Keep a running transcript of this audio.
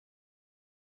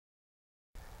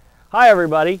Hi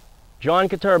everybody, John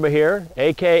Katurba here,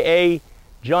 aka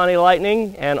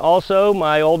JJLightning, and also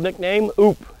my old nickname,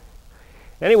 Oop.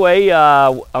 Anyway,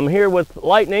 I'm here with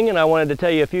Lightning and I wanted to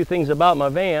tell you a few things about my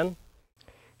van.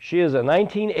 She is a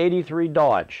 1983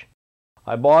 Dodge.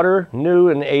 I bought her new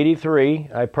in '83.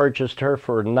 I purchased her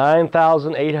for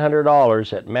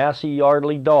 $9,800 at Massey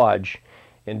Yardley Dodge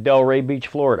in Delray Beach,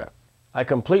 Florida. I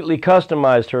completely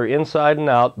customized her inside and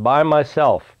out by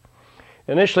myself.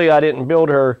 Initially, I didn't build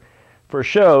her for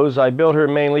shows. I built her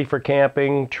mainly for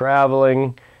camping,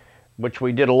 traveling, which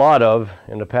we did a lot of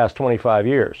in the past 25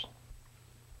 years.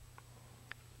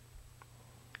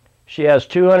 She has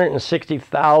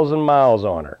 260,000 miles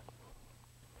on her.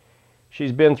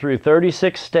 She's been through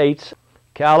 36 states,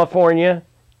 California,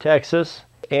 Texas,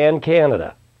 and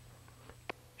Canada.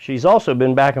 She's also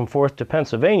been back and forth to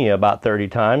Pennsylvania about 30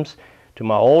 times, to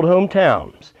my old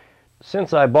hometowns.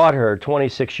 Since I bought her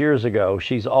 26 years ago,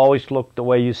 she's always looked the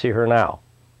way you see her now.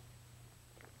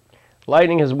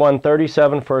 Lightning has won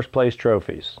 37 first place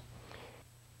trophies.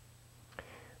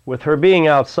 With her being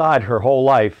outside her whole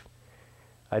life,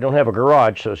 I don't have a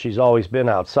garage, so she's always been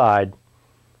outside.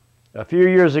 A few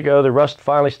years ago, the rust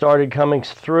finally started coming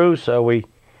through, so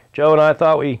Joe and I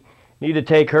thought we need to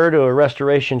take her to a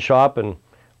restoration shop and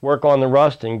work on the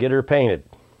rust and get her painted.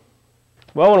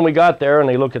 Well, when we got there and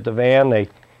they looked at the van,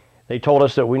 they told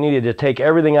us that we needed to take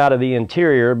everything out of the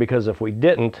interior, because if we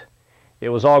didn't, it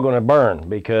was all going to burn,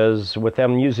 because with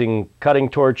them using cutting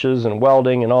torches and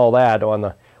welding and all that on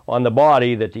the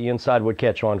body, that the inside would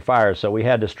catch on fire. So we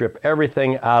had to strip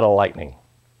everything out of Lightning.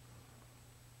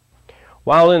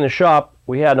 While in the shop,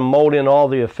 we had to mold in all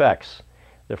the effects: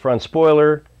 the front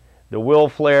spoiler, the wheel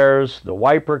flares, the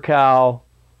wiper cowl,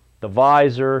 the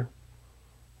visor,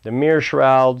 the mirror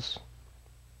shrouds.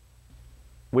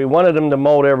 We wanted them to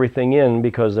mold everything in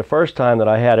because the first time that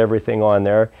I had everything on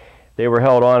there, they were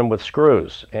held on with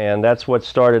screws, and that's what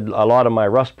started a lot of my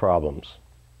rust problems.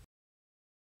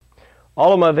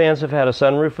 All of my vans have had a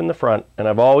sunroof in the front, and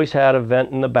I've always had a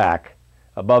vent in the back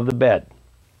above the bed.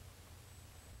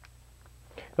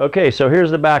 Okay, so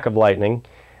here's the back of Lightning.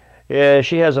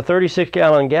 She has a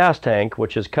 36-gallon gas tank,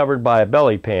 which is covered by a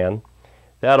belly pan.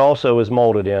 That also is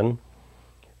molded in.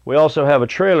 We also have a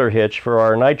trailer hitch for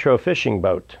our nitro fishing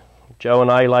boat. Joe and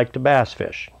I like to bass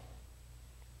fish.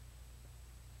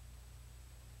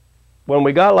 When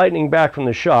we got Lightning back from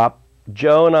the shop,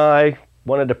 Joe and I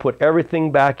wanted to put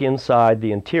everything back inside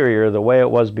the interior the way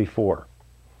it was before.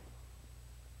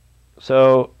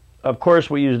 So, of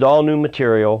course, we used all new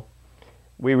material.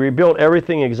 We rebuilt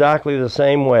everything exactly the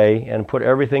same way and put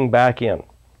everything back in.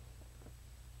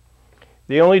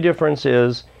 The only difference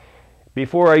is,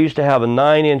 before I used to have a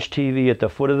 9-inch TV at the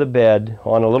foot of the bed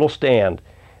on a little stand.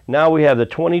 Now we have the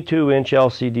 22-inch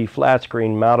LCD flat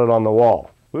screen mounted on the wall.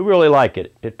 We really like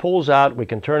it. It pulls out, we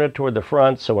can turn it toward the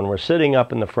front, so when we're sitting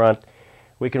up in the front,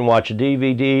 we can watch a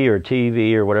DVD or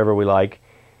TV or whatever we like.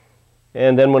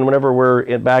 And then whenever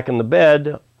we're back in the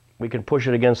bed, we can push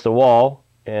it against the wall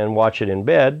and watch it in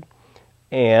bed.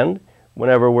 And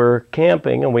whenever we're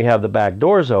camping and we have the back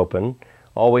doors open,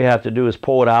 all we have to do is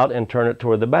pull it out and turn it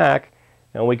toward the back,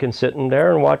 and we can sit in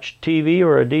there and watch TV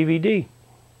or a DVD.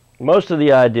 Most of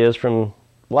the ideas from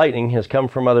Lightning has come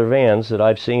from other vans that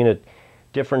I've seen at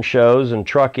different shows and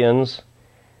truck-ins.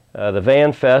 The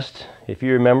Van Fest, if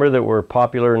you remember, that were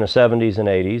popular in the 70s and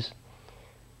 80s.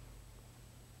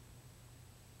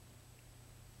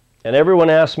 And everyone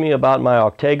asks me about my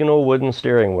octagonal wooden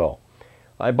steering wheel.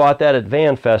 I bought that at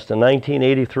Van Fest in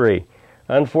 1983.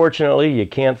 Unfortunately, you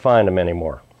can't find them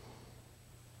anymore.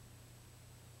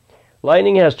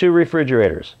 Lightning has 2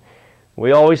 refrigerators.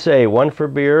 We always say one for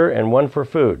beer and one for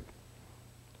food.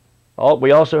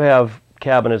 We also have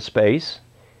cabinet space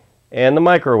and the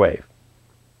microwave.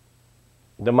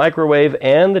 The microwave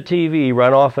and the TV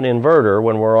run off an inverter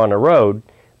when we're on the road,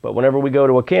 but whenever we go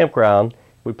to a campground,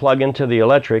 we plug into the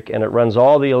electric and it runs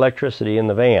all the electricity in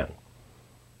the van.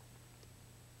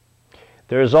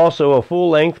 There is also a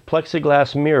full-length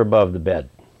plexiglass mirror above the bed.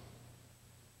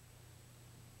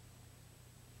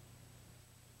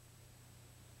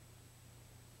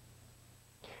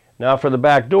 Now for the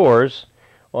back doors,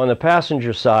 on the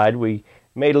passenger side we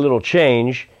made a little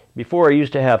change. Before I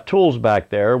used to have tools back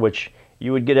there, which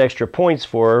you would get extra points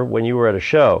for when you were at a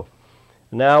show.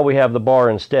 Now we have the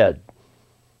bar instead.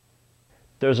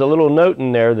 There's a little note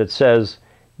in there that says,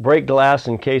 "Break glass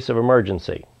in case of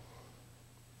emergency."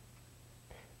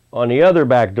 On the other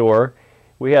back door,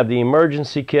 we have the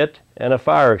emergency kit and a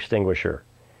fire extinguisher.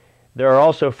 There are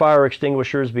also fire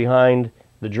extinguishers behind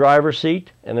the driver's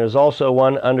seat, and there's also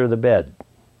one under the bed.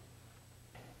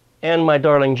 And my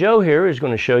darling Joe here is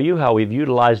going to show you how we've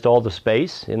utilized all the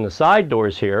space. In the side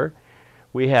doors here,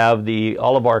 we have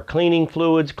all of our cleaning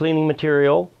fluids, cleaning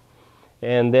material.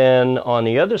 And then on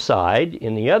the other side,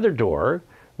 in the other door,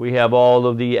 we have all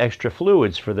of the extra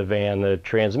fluids for the van, the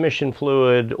transmission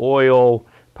fluid, oil,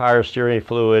 power steering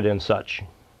fluid, and such.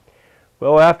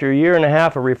 Well, after a year and a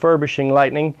half of refurbishing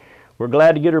Lightning, we're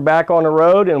glad to get her back on the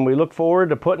road, and we look forward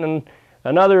to putting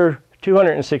another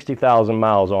 260,000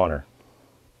 miles on her.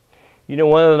 You know,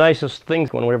 one of the nicest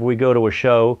things whenever we go to a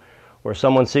show or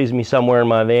someone sees me somewhere in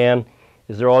my van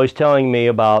is they're always telling me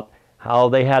about how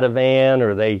they had a van,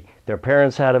 or their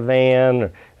parents had a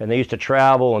van, and they used to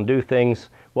travel and do things.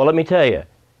 Well, let me tell you,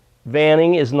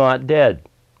 vanning is not dead.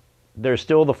 There's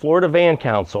still the Florida Van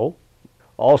Council.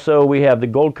 Also, we have the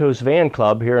Gold Coast Van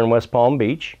Club here in West Palm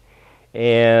Beach.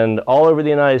 And all over the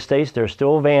United States, there's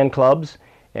still van clubs.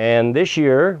 And this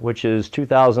year, which is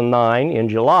 2009, in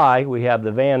July, we have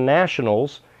the Van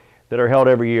Nationals that are held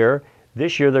every year.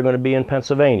 This year, they're going to be in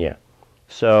Pennsylvania.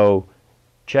 So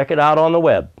check it out on the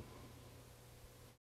web.